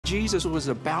Jesus was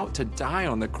about to die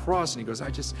on the cross, and he goes, I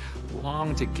just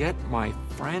long to get my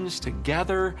friends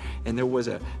together, and there was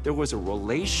a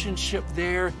relationship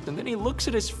there. And then he looks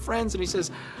at his friends and he says,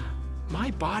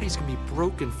 my body's gonna be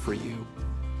broken for you.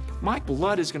 My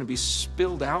blood is gonna be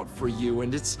spilled out for you,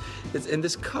 and and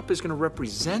this cup is gonna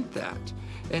represent that.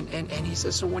 And he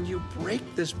says, so when you break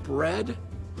this bread,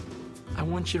 I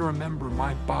want you to remember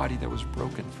my body that was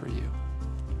broken for you.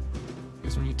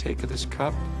 Because when you take this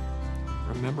cup,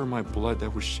 remember my blood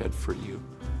that was shed for you,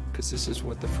 because this is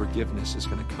what the forgiveness is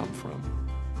going to come from.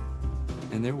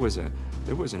 And there was an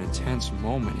intense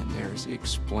moment in there as he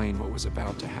explained what was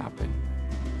about to happen.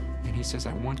 And he says,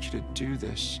 I want you to do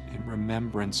this in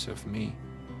remembrance of me.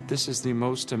 This is the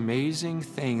most amazing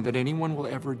thing that anyone will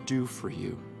ever do for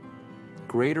you.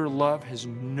 Greater love has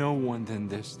no one than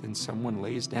this, than someone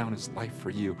lays down his life for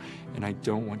you. And I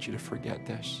don't want you to forget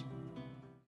this.